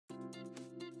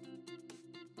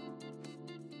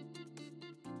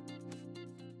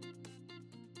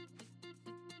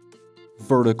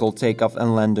vertical takeoff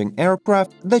and landing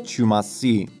aircraft that you must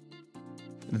see.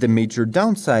 The major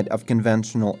downside of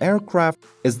conventional aircraft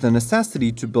is the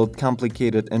necessity to build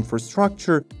complicated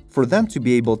infrastructure for them to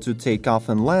be able to take off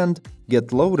and land,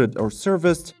 get loaded or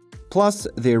serviced, plus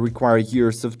they require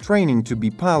years of training to be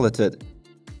piloted.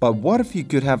 But what if you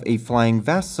could have a flying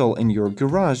vessel in your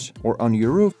garage or on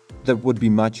your roof that would be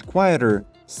much quieter,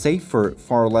 safer,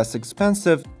 far less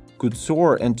expensive, could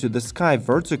soar into the sky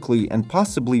vertically and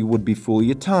possibly would be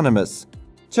fully autonomous?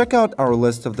 Check out our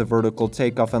list of the vertical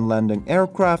takeoff and landing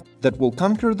aircraft that will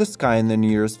conquer the sky in the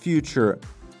nearest future.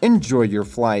 Enjoy your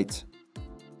flight!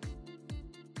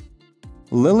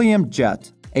 Lilium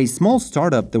Jet, a small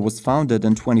startup that was founded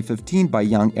in 2015 by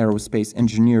young aerospace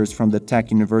engineers from the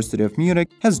Tech University of Munich,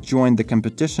 has joined the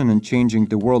competition in changing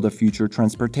the world of future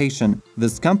transportation.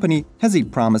 This company has a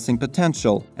promising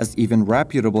potential, as even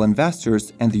reputable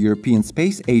investors and the European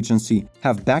Space Agency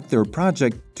have backed their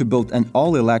project to build an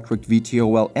all-electric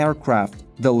VTOL aircraft.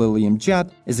 The Lilium Jet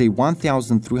is a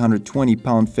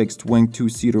 1,320-pound fixed-wing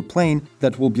two-seater plane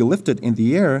that will be lifted in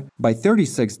the air by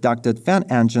 36 ducted fan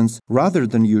engines rather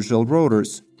than usual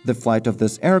rotors. The flight of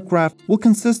this aircraft will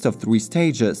consist of 3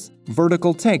 stages.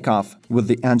 Vertical takeoff. With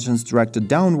the engines directed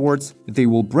downwards, they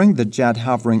will bring the jet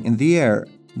hovering in the air.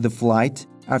 The flight.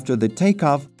 After the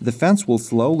takeoff, the fans will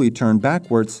slowly turn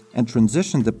backwards and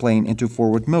transition the plane into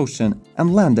forward motion,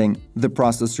 and landing. The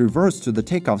process reverts to the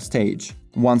takeoff stage.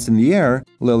 Once in the air,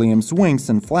 Lilium's wings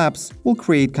and flaps will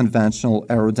create conventional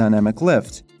aerodynamic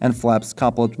lift, and flaps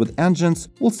coupled with engines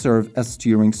will serve as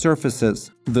steering surfaces.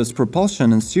 This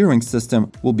propulsion and steering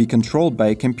system will be controlled by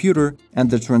a computer, and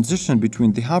the transition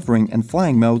between the hovering and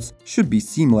flying modes should be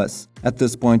seamless. At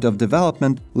this point of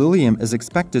development, Lilium is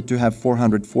expected to have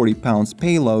 440 pounds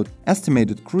payload,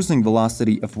 estimated cruising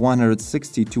velocity of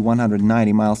 160 to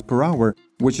 190 miles per hour,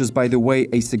 which is, by the way,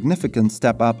 a significant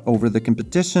step up over the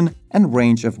competition, and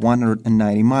range of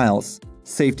 190 miles.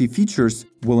 Safety features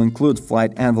will include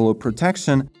flight envelope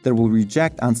protection that will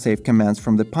reject unsafe commands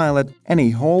from the pilot, and a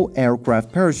whole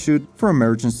aircraft parachute for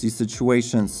emergency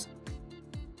situations.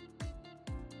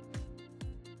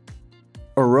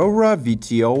 Aurora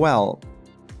VTOL.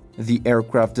 The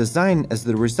aircraft design is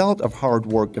the result of hard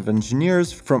work of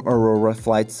engineers from Aurora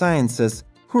Flight Sciences,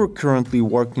 who are currently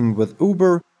working with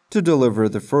Uber to deliver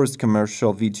the first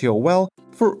commercial VTOL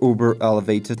for Uber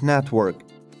Elevated Network.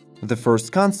 The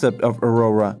first concept of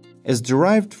Aurora is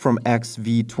derived from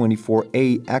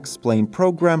XV-24A X-plane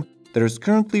program that is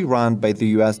currently run by the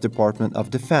US Department of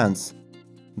Defense.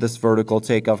 This vertical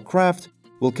takeoff craft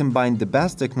will combine the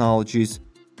best technologies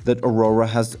that Aurora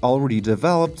has already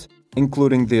developed,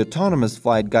 including the autonomous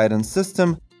flight guidance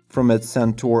system from its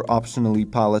Centaur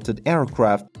optionally piloted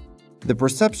aircraft, the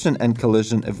perception and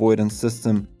collision avoidance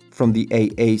system from the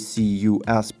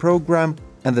AACUS program,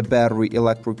 and the battery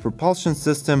electric propulsion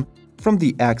system from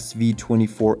the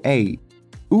XV-24A.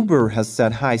 Uber has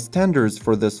set high standards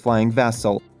for this flying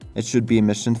vessel. It should be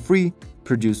emission-free,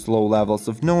 produce low levels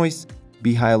of noise,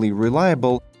 be highly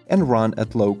reliable, and run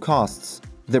at low costs.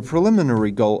 The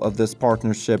preliminary goal of this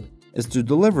partnership is to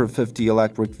deliver 50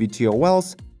 electric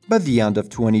VTOLs by the end of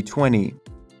 2020.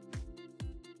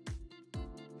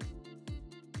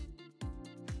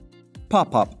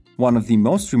 PopUp. One of the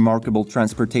most remarkable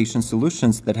transportation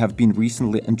solutions that have been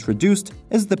recently introduced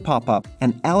is the PopUp,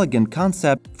 an elegant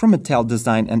concept from Mattel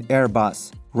Design and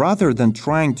Airbus. Rather than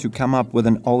trying to come up with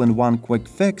an all-in-one quick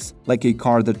fix, like a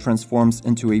car that transforms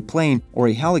into a plane or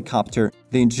a helicopter,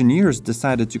 the engineers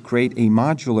decided to create a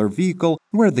modular vehicle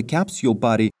where the capsule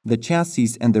body, the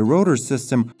chassis, and the rotor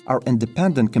system are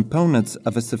independent components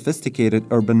of a sophisticated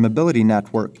urban mobility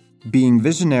network. Being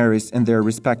visionaries in their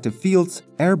respective fields,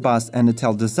 Airbus and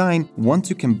Mattel Design want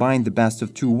to combine the best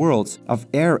of two worlds of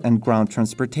air and ground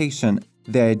transportation.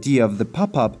 The idea of the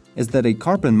PopUp is that a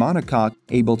carbon monocoque,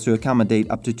 able to accommodate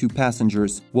up to 2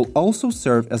 passengers, will also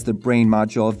serve as the brain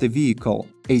module of the vehicle.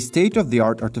 A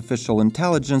state-of-the-art artificial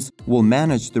intelligence will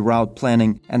manage the route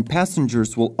planning, and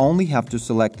passengers will only have to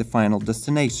select the final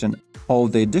destination. All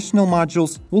the additional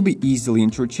modules will be easily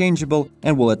interchangeable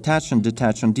and will attach and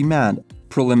detach on demand.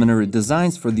 Preliminary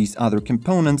designs for these other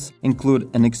components include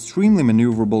an extremely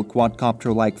maneuverable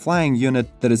quadcopter-like flying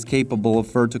unit that is capable of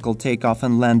vertical takeoff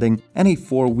and landing, and a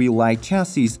 4-wheel light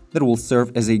chassis that will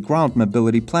serve as a ground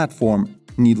mobility platform.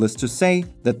 Needless to say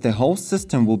that the whole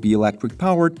system will be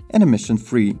electric-powered and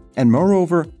emission-free. And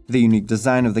moreover, the unique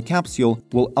design of the capsule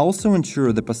will also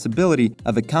ensure the possibility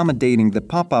of accommodating the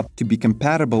PopUp to be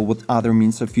compatible with other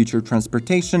means of future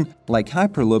transportation like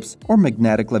hyperloops or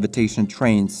magnetic levitation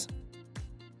trains.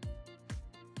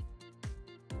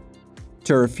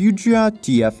 Terrafugia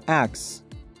GF Acts.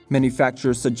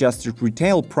 Manufacturer's suggested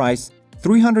retail price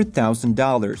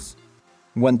 $300,000.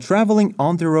 When traveling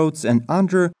on the roads and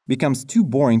under becomes too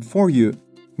boring for you,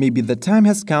 maybe the time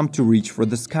has come to reach for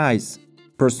the skies.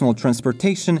 Personal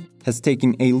transportation has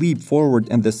taken a leap forward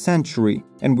in this century,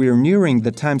 and we are nearing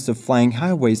the times of flying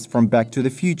highways from Back to the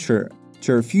Future.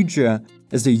 Terrafugia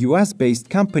is a US-based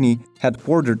company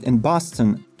headquartered in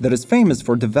Boston that is famous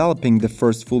for developing the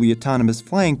first fully autonomous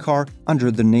flying car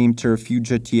under the name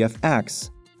Terrafugia GF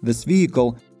Acts. This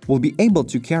vehicle will be able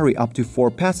to carry up to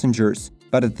 4 passengers,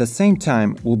 but at the same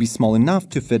time will be small enough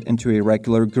to fit into a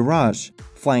regular garage.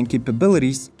 Flying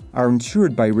capabilities are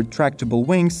ensured by retractable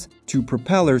wings, 2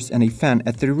 propellers and a fan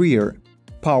at the rear.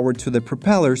 Power to the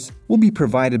propellers will be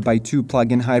provided by 2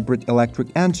 plug-in hybrid electric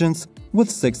engines with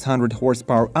 600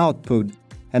 horsepower output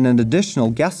and an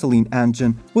additional gasoline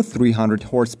engine with 300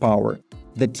 horsepower.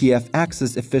 The TF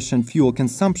Axis efficient fuel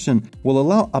consumption will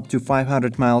allow up to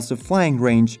 500 miles of flying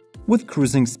range with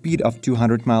cruising speed of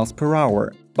 200 miles per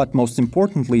hour. But most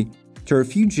importantly,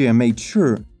 Terrafugia made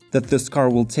sure that this car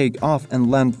will take off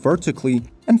and land vertically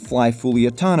and fly fully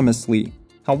autonomously.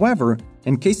 However,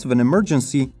 in case of an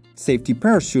emergency, safety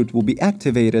parachute will be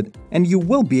activated and you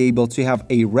will be able to have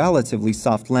a relatively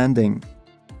soft landing.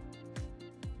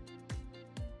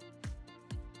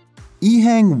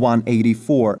 Yihang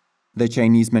 184. The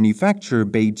Chinese manufacturer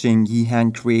Beijing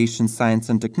Yihang Creation Science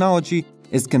and Technology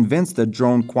is convinced that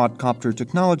drone quadcopter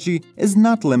technology is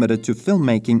not limited to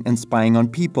filmmaking and spying on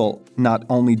people. Not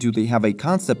only do they have a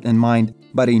concept in mind,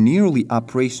 but a nearly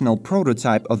operational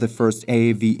prototype of the first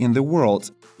AAV in the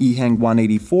world. Yihang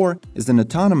 184 is an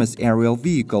autonomous aerial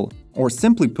vehicle, or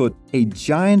simply put, a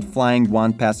giant flying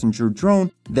one-passenger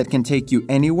drone that can take you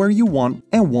anywhere you want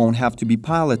and won't have to be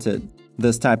piloted.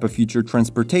 This type of future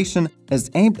transportation is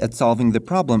aimed at solving the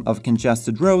problem of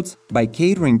congested roads by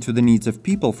catering to the needs of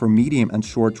people for medium and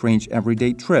short-range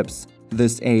everyday trips.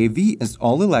 This AAV is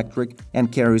all-electric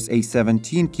and carries a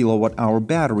 17 kWh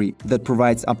battery that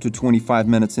provides up to 25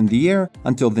 minutes in the air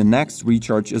until the next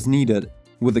recharge is needed.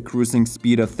 With a cruising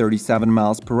speed of 37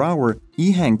 miles per hour,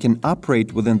 Yihang can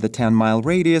operate within the 10-mile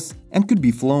radius and could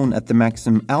be flown at the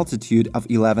maximum altitude of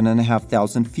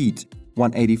 11,500 feet.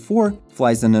 184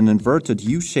 flies in an inverted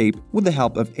U-shape with the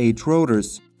help of 8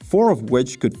 rotors, 4 of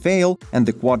which could fail and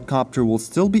the quadcopter will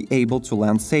still be able to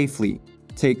land safely.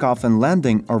 Takeoff and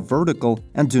landing are vertical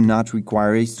and do not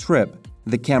require a strip.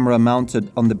 The camera mounted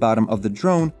on the bottom of the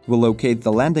drone will locate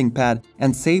the landing pad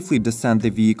and safely descend the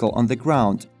vehicle on the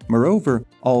ground. Moreover,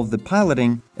 all of the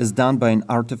piloting is done by an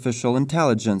artificial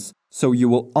intelligence, so you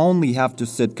will only have to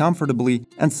sit comfortably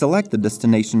and select the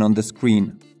destination on the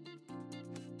screen.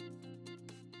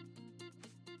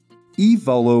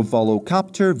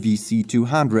 Evocopter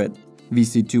VC200.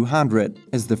 VC200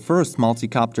 is the first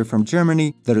multicopter from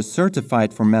Germany that is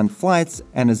certified for manned flights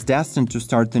and is destined to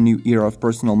start the new era of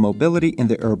personal mobility in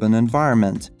the urban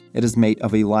environment. It is made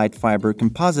of a light fiber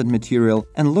composite material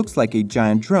and looks like a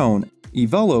giant drone.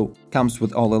 Evolo comes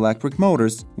with all-electric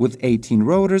motors with 18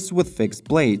 rotors with fixed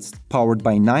blades, powered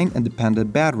by 9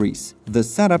 independent batteries.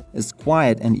 This setup is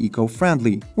quiet and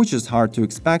eco-friendly, which is hard to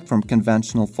expect from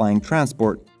conventional flying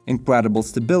transport. Incredible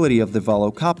stability of the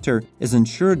Evocopter is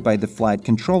ensured by the flight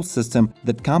control system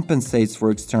that compensates for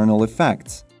external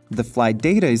effects. The flight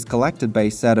data is collected by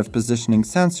a set of positioning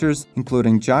sensors,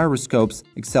 including gyroscopes,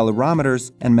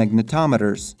 accelerometers, and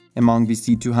magnetometers. Among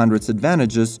VC200's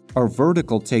advantages are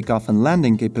vertical takeoff and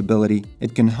landing capability.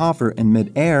 It can hover in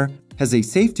mid-air, has a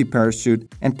safety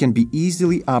parachute, and can be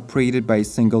easily operated by a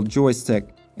single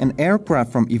joystick. An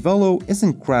aircraft from Evolo is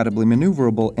incredibly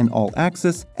maneuverable in all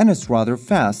axes and is rather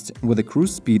fast, with a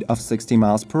cruise speed of 60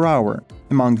 miles per hour.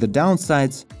 Among the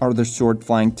downsides are the short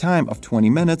flying time of 20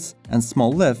 minutes and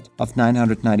small lift of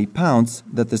 990 pounds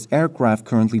that this aircraft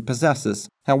currently possesses.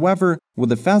 However, with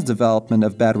the fast development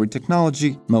of battery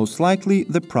technology, most likely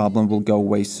the problem will go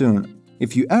away soon.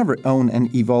 If you ever own an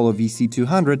Evolo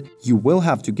VC200, you will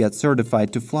have to get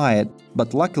certified to fly it,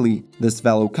 but luckily, this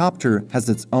Evocopter has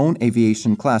its own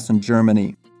aviation class in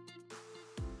Germany.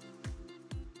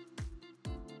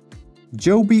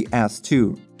 Joby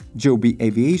S2. Joby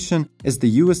Aviation is the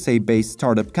USA-based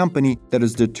startup company that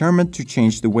is determined to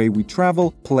change the way we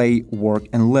travel, play, work,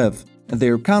 and live.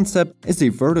 Their concept is a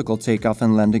vertical takeoff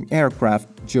and landing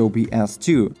aircraft, Joby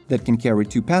S2 that can carry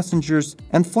 2 passengers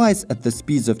and flies at the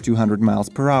speeds of 200 miles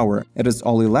per hour. It is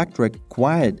all-electric,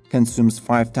 quiet, consumes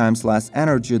 5 times less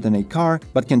energy than a car,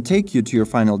 but can take you to your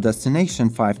final destination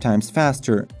 5 times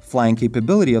faster. Flying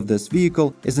capability of this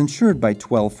vehicle is ensured by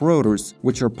 12 rotors,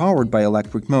 which are powered by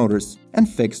electric motors, and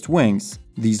fixed wings.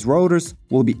 These rotors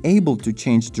will be able to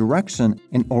change direction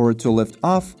in order to lift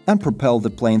off and propel the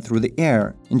plane through the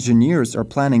air. Engineers are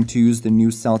planning to use the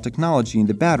new cell technology in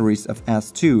the batteries of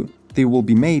S2. They will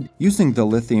be made using the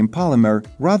lithium polymer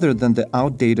rather than the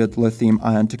outdated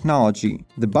lithium-ion technology.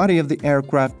 The body of the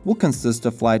aircraft will consist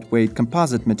of lightweight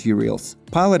composite materials.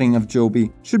 Piloting of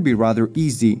Joby should be rather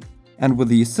easy, and with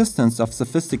the assistance of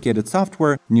sophisticated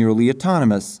software, nearly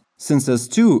autonomous. Since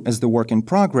S2 is the work in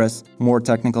progress, more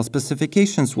technical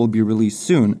specifications will be released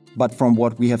soon, but from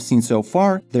what we have seen so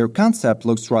far, their concept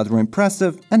looks rather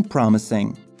impressive and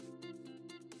promising.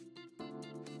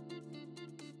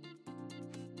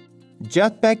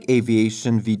 Jetpack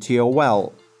Aviation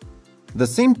VTOL. The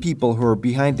same people who are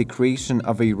behind the creation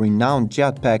of a renowned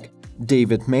jetpack,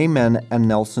 David Mayman and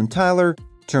Nelson Tyler,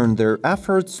 turned their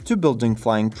efforts to building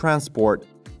flying transport.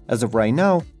 As of right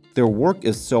now, their work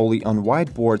is solely on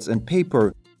whiteboards and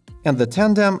paper, and the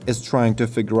tandem is trying to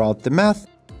figure out the math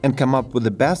and come up with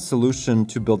the best solution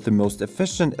to build the most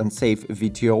efficient and safe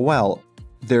VTOL.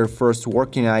 Their first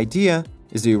working idea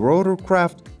is a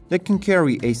rotorcraft that can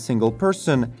carry a single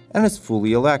person and is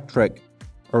fully electric.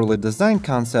 Early design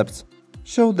concepts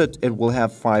show that it will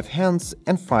have 5 hands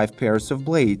and 5 pairs of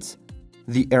blades.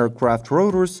 The aircraft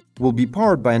rotors will be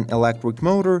powered by an electric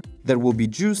motor that will be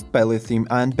juiced by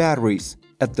lithium-ion batteries.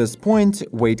 At this point,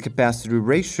 weight-capacity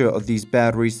ratio of these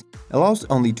batteries allows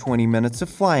only 20 minutes of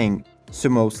flying, so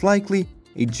most likely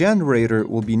a generator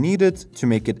will be needed to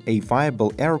make it a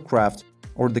viable aircraft,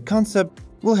 or the concept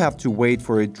will have to wait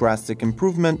for a drastic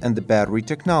improvement in the battery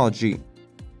technology.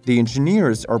 The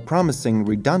engineers are promising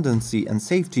redundancy and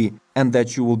safety, and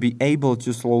that you will be able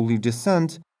to slowly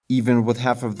descend even with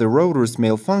half of the rotors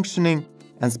malfunctioning,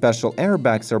 and special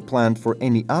airbags are planned for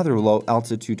any other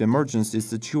low-altitude emergency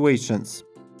situations.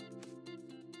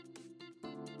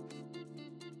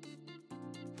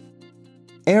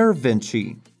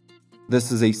 Vinci. This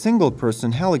is a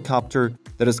single-person helicopter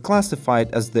that is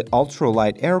classified as the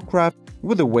ultralight aircraft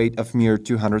with a weight of mere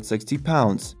 260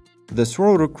 pounds. This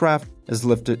rotorcraft is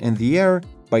lifted in the air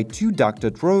by 2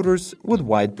 ducted rotors with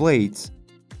wide blades.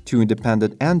 2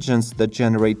 independent engines that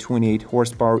generate 28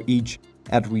 horsepower each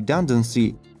add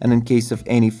redundancy, and in case of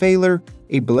any failure,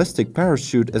 a ballistic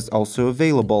parachute is also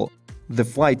available. The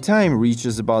flight time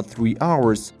reaches about 3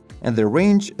 hours, and the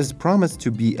range is promised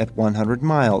to be at 100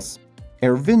 miles.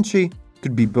 Vinci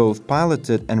could be both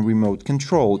piloted and remote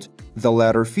controlled. The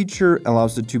latter feature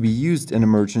allows it to be used in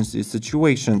emergency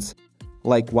situations,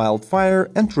 like wildfire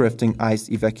and drifting ice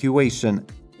evacuation.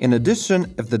 In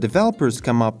addition, if the developers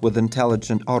come up with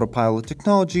intelligent autopilot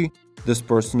technology, this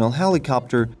personal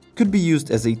helicopter could be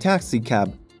used as a taxi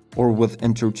cab, or with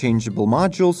interchangeable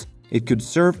modules, it could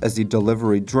serve as a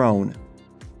delivery drone.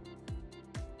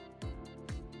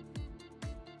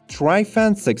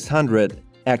 Trifan 600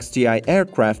 XTI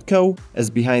Aircraft Co.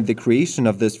 is behind the creation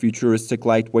of this futuristic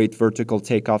lightweight vertical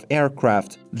takeoff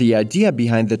aircraft. The idea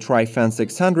behind the Trifan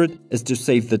 600 is to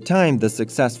save the time the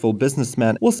successful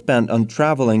businessman will spend on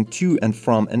traveling to and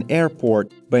from an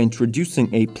airport by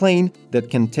introducing a plane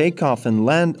that can take off and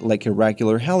land like a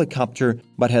regular helicopter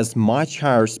but has much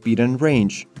higher speed and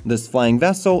range. This flying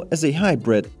vessel is a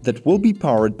hybrid that will be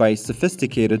powered by a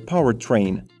sophisticated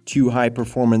powertrain. 2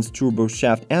 high-performance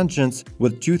turboshaft engines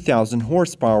with 2,000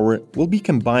 horsepower will be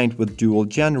combined with dual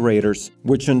generators,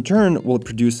 which in turn will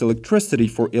produce electricity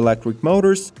for electric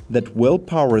motors that will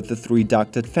power the 3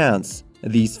 ducted fans.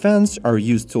 These fans are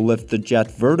used to lift the jet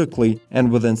vertically,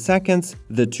 and within seconds,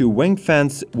 the 2 wing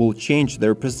fans will change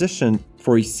their position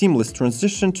for a seamless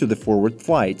transition to the forward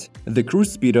flight. The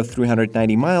cruise speed of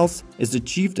 390 miles is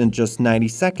achieved in just 90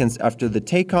 seconds after the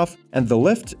takeoff, and the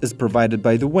lift is provided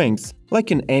by the wings, like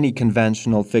in any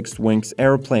conventional fixed-wings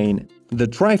airplane. The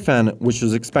Trifan, which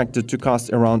is expected to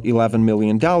cost around $11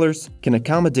 million, can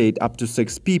accommodate up to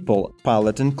 6 people,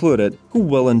 pilot included, who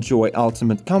will enjoy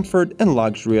ultimate comfort and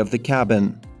luxury of the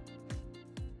cabin.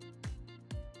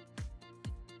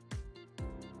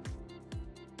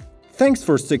 Thanks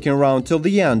for sticking around till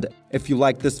the end. If you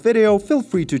liked this video, feel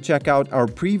free to check out our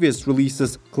previous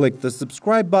releases, click the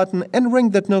subscribe button and ring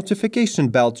that notification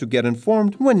bell to get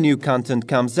informed when new content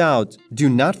comes out. Do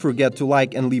not forget to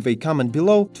like and leave a comment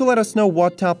below to let us know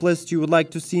what top list you would like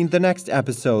to see in the next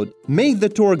episode. May the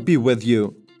torque be with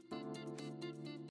you!